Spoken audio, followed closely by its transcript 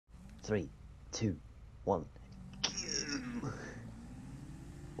3, 2, 1.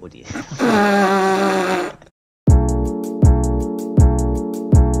 Oh dear.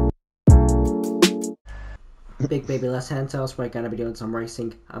 Big baby, let's head to us. We're gonna be doing some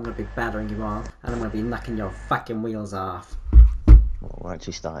racing. I'm gonna be battering you all, and I'm gonna be knocking your fucking wheels off. Well, we're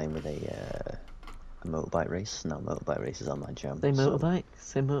actually starting with a motorbike race. Now motorbike race is on my jam. Say motorbike,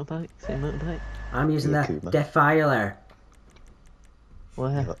 say motorbike, say motorbike. I'm using the Akuma. Defiler.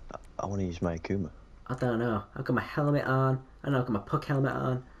 Where? Yeah, but I want to use my Akuma. I don't know. I've got my helmet on, and I've got my puck helmet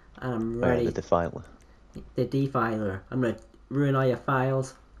on, and I'm Oh, yeah, ready. the Defiler. The Defiler. I'm gonna ruin all your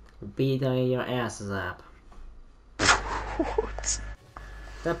files, beat all your asses up. What?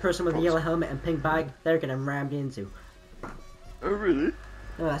 That person with the yellow helmet and pink bag, they're getting rammed into. Oh really?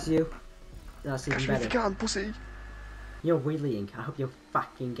 No, that's you. That's even Catch me if better. you can, pussy. You're wheeling. I hope you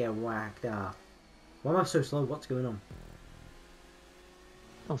fucking get whacked off. Why am I so slow? What's going on?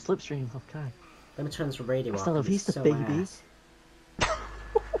 Oh, slipstream, okay. Let me turn this radio off. Still, if he's the so baby. ass.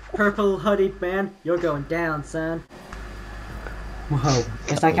 Purple hooded man, you're going down, son. Whoa,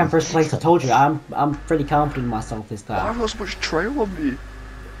 guess I came first place. I told you, I'm pretty confident in myself this Why time. have I so much trail on me?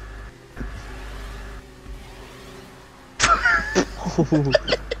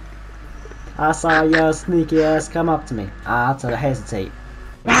 I saw your sneaky ass come up to me. I had to hesitate.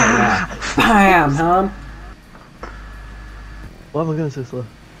 Bam, hum. Why am I going so slow?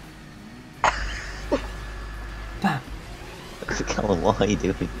 Bam. Callum, what are you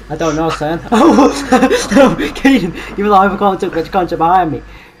doing? I don't know, son. Oh, no, Caden, you were like, I can't jump behind me.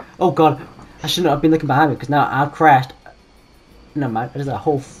 Oh god, I shouldn't have been looking behind me because now I've crashed. Never mind, there's a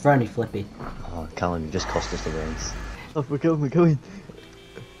whole fronty flippy. Oh, Callum, you just cost us the race. Oh, we're going.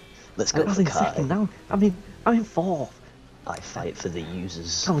 Let's go I was for in Kai. second now. I'm in fourth. I fight for the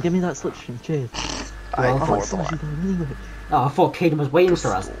users. Come on, give me that slipstream, cheers. Well, Oh, thought it's actually going anyway. Oh, I thought Caden was waiting for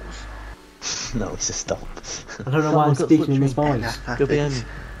us. No, it's a stop. I don't know Come why on, I'm got speaking in this slipstream. voice. Go behind me.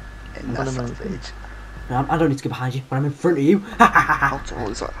 In What that am I- savage. I don't need to get behind you, but I'm in front of you. How tall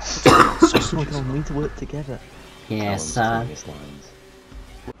is that? How tall is Oh my that? god, we need to work together. Yeah, Callum's son. taking his lines.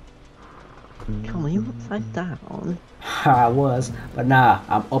 Come on, you upside down. I was, but nah,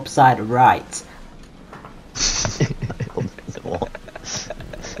 I'm upside right. What?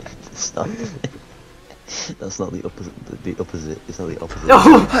 Stop. That's not the opposite. The opposite. It's not the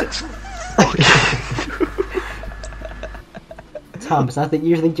opposite. Thomas, I think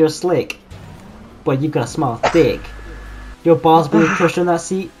you think you're slick, but you've got a small dick. Your balls being crushed on that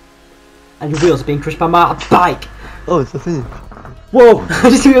seat, and your wheels are being crushed by my bike. Oh, it's the finish. Whoa! I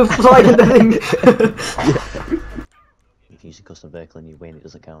just see a fly in the thing. If you use a custom vehicle and you win, it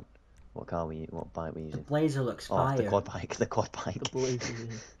doesn't count. What car we? What bike we The using? Blazer looks Oh, fire. the quad bike. The quad bike. The blazer,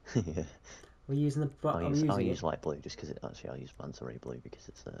 yeah. Yeah. We're using the. I'll use light blue just because it. Actually, I'll use Mansory blue because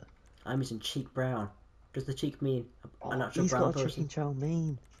it's I'm using cheek brown. Does the cheek mean a natural He's brown got a chicken person? chow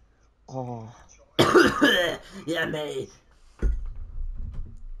mein. Oh, Yeah, me.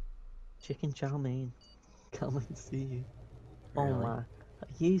 chicken chow mein. Come and see you. Oh Really? my. Are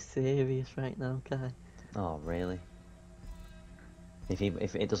you serious right now, Kai? Oh really? If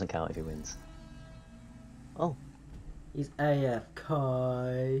it doesn't count if he wins. Oh, He's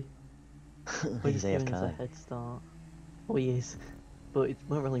AFK. we're He's just giving us a AFK. head start. Oh, he is. But it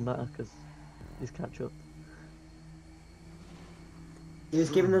won't really matter because he's catch up. He was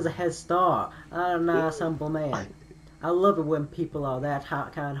giving us a head start. Oh, nice, humble man. I love it when people are that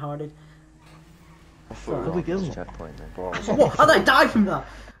kind-hearted. I thought Where we that was going? Checkpoint then. What? How did I die from that?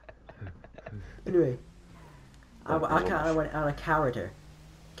 Anyway, I went out of character.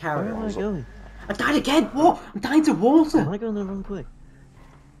 Where am I going? I died again. What? I'm dying to water. Am I going the wrong way?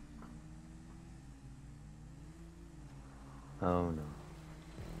 Oh no.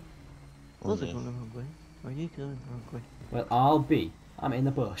 Was Oh, it yeah. going the wrong way? Or are you going the wrong way? Well, I'll be. I'm in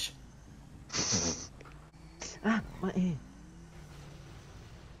the bush. Ah, my ear.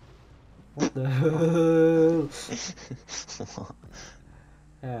 What the hell? What?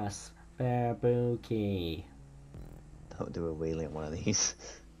 Yes, fair bookie. Don't do a wheelie on one of these.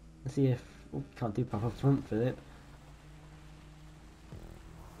 Let's see if can't do proper front flip.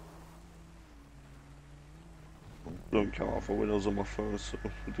 Don't count off. I win on my first, so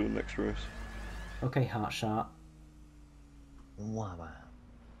we'll do the next race. Okay, heart shot. Wow.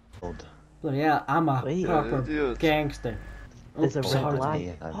 Good. Bloody hell, I'm a Wait. proper Idiot. gangster. There's a sorry, red I'm light.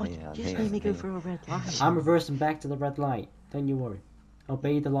 here, I'm Oh, here, I'm you just here, made me I'm go here. through a red light. I'm reversing back to the red light. Don't you worry.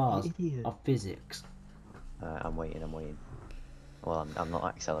 Obey the laws idiot. of physics. I'm waiting. Well, I'm not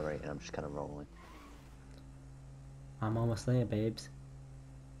accelerating. I'm just kind of rolling. I'm almost there, babes.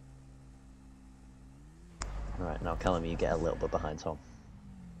 Right now, Callum, you get a little bit behind Tom.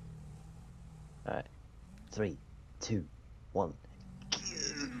 Alright. 3, 2, 1.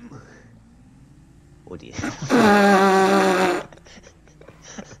 Oh dear. I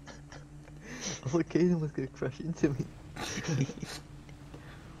thought Kaden was gonna crash into me.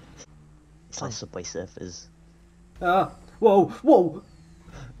 It's like Subway Surfers. Whoa, whoa!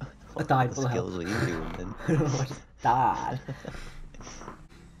 I died. What What the hell? skills were you doing then? I don't know, I just died.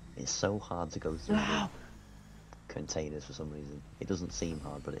 It's so hard to go through the Wow. containers for some reason. It doesn't seem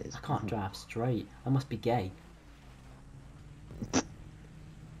hard, but it is. I can't drive straight. I must be gay.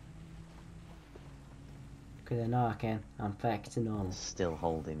 Because I know I can. I'm back to normal. Still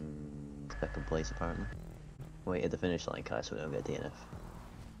holding second place apparently. Wait at the finish line, Kai, so we don't get DNF.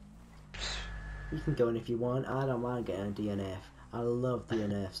 You can go in if you want. I don't mind getting a DNF. I love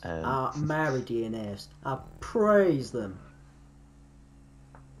DNFs. I Um. marry DNFs. I praise them.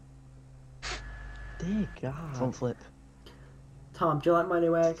 Dear God. Front flip. Tom, do you like my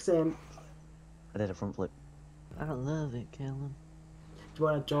new accent? I did a front flip. I love it, Callum. Do you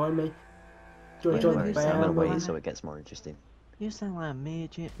want to join me? Do you want Yeah, to join Where the is that? I'm gonna family? wait so it gets more interesting. You sound like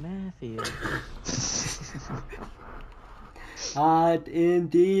midget mafia. I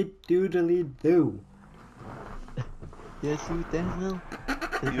indeed doodly do. Yes, you damn well.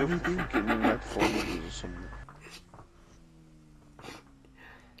 You're Definitely do. fucking like followers or something.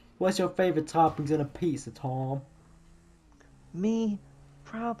 What's your favorite toppings in a pizza, Tom? Me,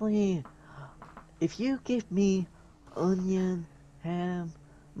 probably. If you give me onion, ham,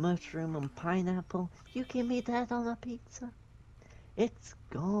 mushroom, and pineapple, you give me that on a pizza. It's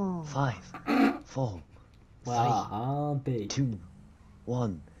gone. 5, 4, Wow, I'll be. 2,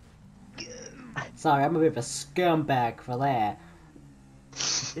 1. Sorry, I'm a bit of a scumbag for that.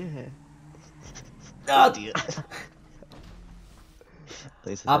 Yeah. Oh dear.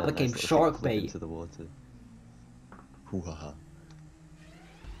 I became shark bait. Into the water. Hoo-ha-ha.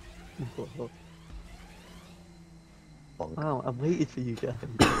 Bonk. Wow, I waited for you guys.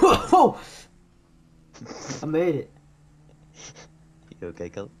 I made it. You okay,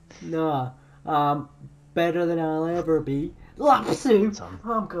 Cal? Nah, better than I'll ever be. Lapsu! Tom.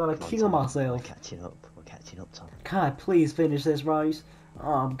 I'm gonna Come on, kill Tom. myself. We're catching up. We're catching up, Tom. Can I please finish this race?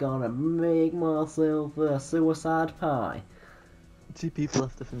 I'm gonna make myself a suicide pie. 2 people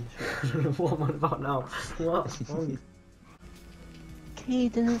have to finish it. What am I about now? What?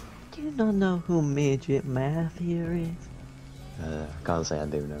 Kaden, do you not know who midget mafia is? I can't say I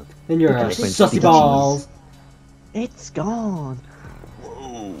do know. Then you're a Okay, sussy balls. It's gone.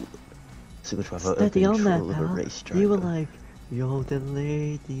 Whoa! So good to have a Steady on that, control of a pal. racetrack. You were like, you're the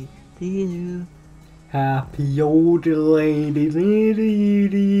lady, dee-doo. Happy old lady,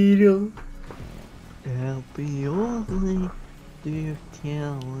 dee-dee-dee-dee. Happy old lady, dear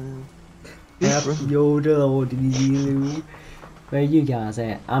Callum. Happy old lady. Where you guys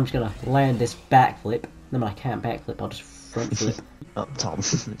at? I'm just gonna land this backflip. No, I can't backflip, I'll just front flip. Oh, Tom.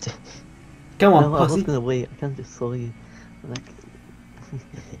 Come on, No, I was pussy. gonna wait, I can't just saw you. Like,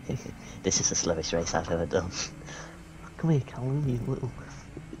 This is the slowest race I've ever done. come here, Callum, you little...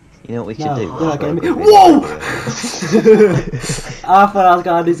 You know what we should No, do? you're not getting me. We'll go Whoa! video. I thought I was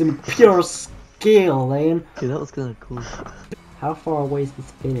gonna do some pure skill, man. Okay, that was kinda cool. How far away is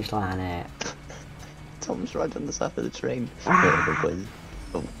this finish line at? Tom's right on the side of the train. Ah. Whatever, boys.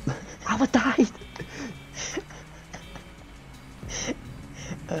 Oh. I died!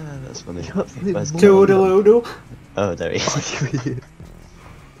 That's funny. You absolute Where's moron. Callum? Toodaloo. Oh, there he is.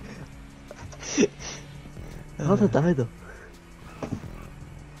 How'd I die though?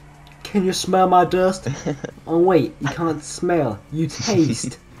 Can you smell my dust? Oh wait, you can't smell. You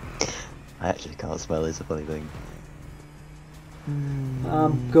taste. I actually can't smell, it's a funny thing.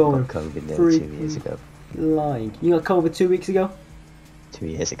 I'm going Got COVID nearly 2 years freaking ago. lying. You got COVID 2 weeks ago? 2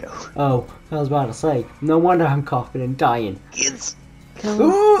 years ago. Oh, I was about to say. No wonder I'm coughing and dying. Kids! Callum,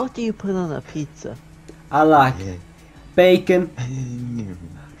 Ooh. what do you put on a pizza? I like Yeah. bacon,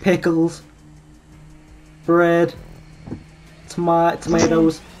 pickles, bread,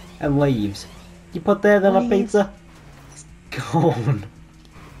 tomatoes, and leaves. You put that on a Leaves? pizza? It's gone.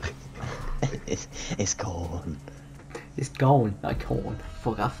 It's gone. It's gone. Not corn.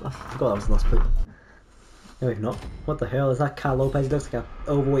 Fuck, I forgot that was the last bit. No, it's not. What the hell is that? Cal Lopez looks like an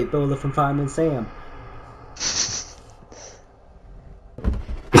overweight builder from Fireman Sam.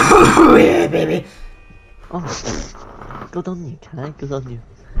 Yeah, baby. Oh, good on you, Kai, good on you.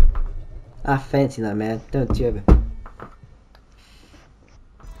 I fancy that, man. Don't you ever.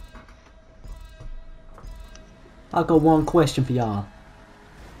 I've got one question for y'all.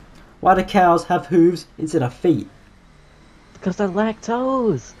 Why do cows have hooves instead of feet? Because they're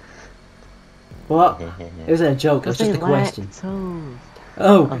lactose! What? It wasn't a joke, it was Because just they a question. lactose!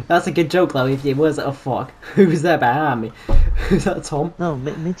 Oh, that's a good joke though. If it was, oh fuck, who's there behind me? Is that Tom? No,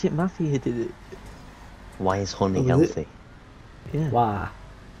 Midget Matthew did it. Why is honey Oh, is it? healthy? Yeah. Wow,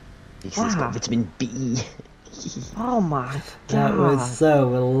 Because it's got Wow. vitamin B. Oh my that god. was so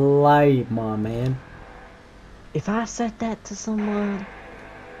lame, my man. If I said that to someone,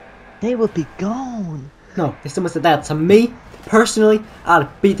 they would be gone. No, if someone said that to me, personally,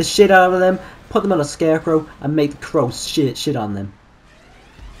 I'd beat the shit out of them, put them on a scarecrow, and make the crows shit on them.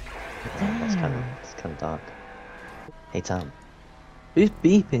 That's kind of dark. Hey Tom, Who's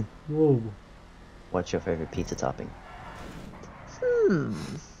beeping? Whoa. what's your favorite pizza topping?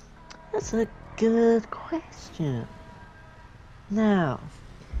 That's a good question. Now,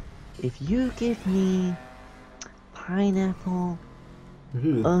 if you give me pineapple,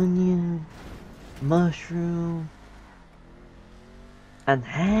 Ugh. onion, mushroom, and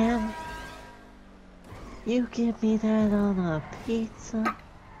ham, you give me that on a pizza,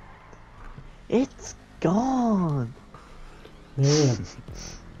 it's gone. Damn.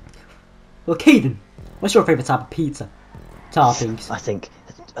 Well, Caden, what's your favourite type of pizza? Toppings. I think.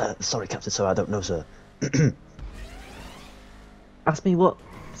 Sorry, Captain, sir, I don't know, sir. Ask me what.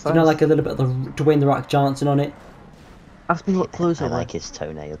 Do you know, like a little bit of the Dwayne the Rock Johnson on it? Ask me what clothes I I wear. like his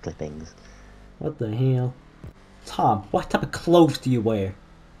toenail clippings. What the hell? Tom, what type of clothes do you wear?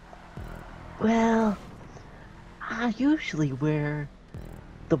 Well, I usually wear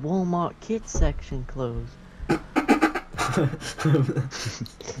the Walmart kids section clothes.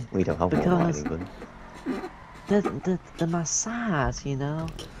 We don't have Because- one in England. They're my size, you know?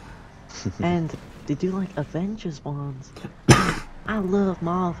 And they do like Avengers ones. I love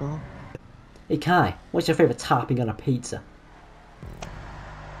Marvel. Hey Kai, what's your favourite topping on a pizza?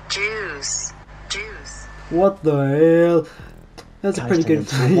 Juice. What the hell? That's a Kai's pretty good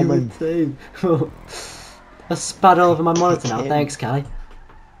turning into a woman. favourite thing. I spat all over my monitor now, Kim. thanks Kai.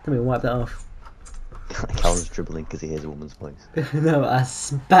 Let me wipe that off. Cal's dribbling because he hears a woman's voice. No, I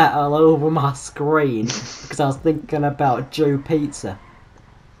spat all over my screen because I was thinking about Jew pizza.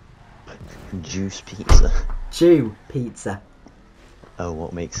 Juice pizza. Jew pizza. Oh,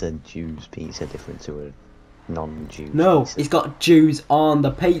 what makes a Jew's pizza different to a non-Jew No, pizza? it's got Jews on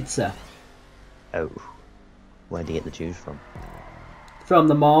the pizza. Oh. Where do you get the Jews from? From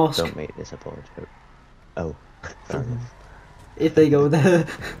the mosque. Don't make this a poor joke. Oh, fair enough. If they go there.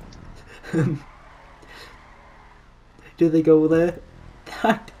 Do they go there?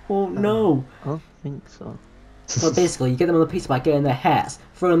 I don't know. I don't think so. Well, basically, you get them on the pizza by getting their hats,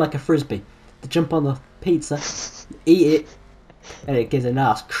 throw them like a frisbee. They jump on the pizza, eat it, and it gives a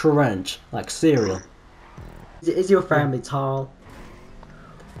nice crunch, like cereal. Is your family tall?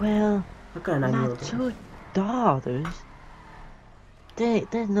 Well, I've got an my annual. two daughters,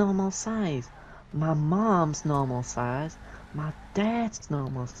 they're normal size. My mom's normal size. My dad's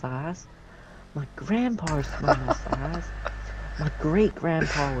normal size. My grandpa's normal size. My great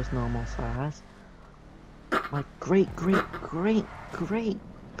grandpa was normal size. My great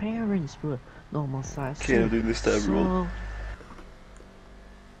parents were normal size. Can't do this to everyone.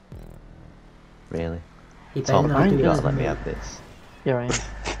 Really? He better Tom, not I'm do you that gotta to let me me. have this. Here I am.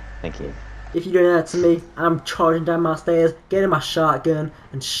 Thank you. If you do that to me, I'm charging down my stairs, getting my shotgun,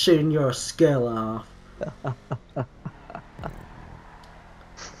 and shooting your skull off. Oh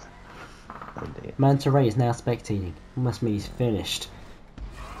dear. Manta Ray is now spectating. Must mean he's finished.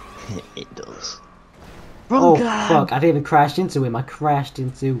 It does. Oh God. fuck, I didn't even crash into him, I crashed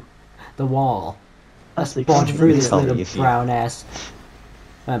into the wall. Let's That's barge through this Tommy, little if you- brown ass.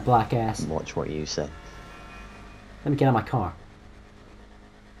 Black ass. Watch what you say. Let me get out of my car.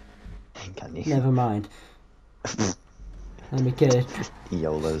 Can you? Never mind. Let me get it.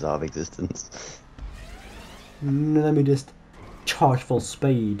 YOLO's our existence. Let me just charge full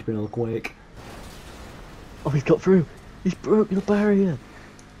speed real quick. Oh, he's got through. He's broke the barrier.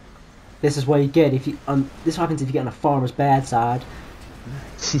 This is what you get if you this happens if you get on a farmer's bad side.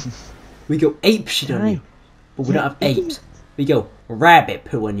 We go ape shit on you. But we don't have apes. We go rabbit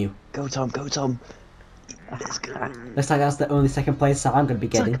poo on you. Go Tom, go Tom. Let's go. Looks like that's the only second place I'm gonna be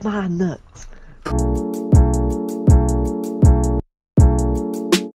getting. Suck my nuts.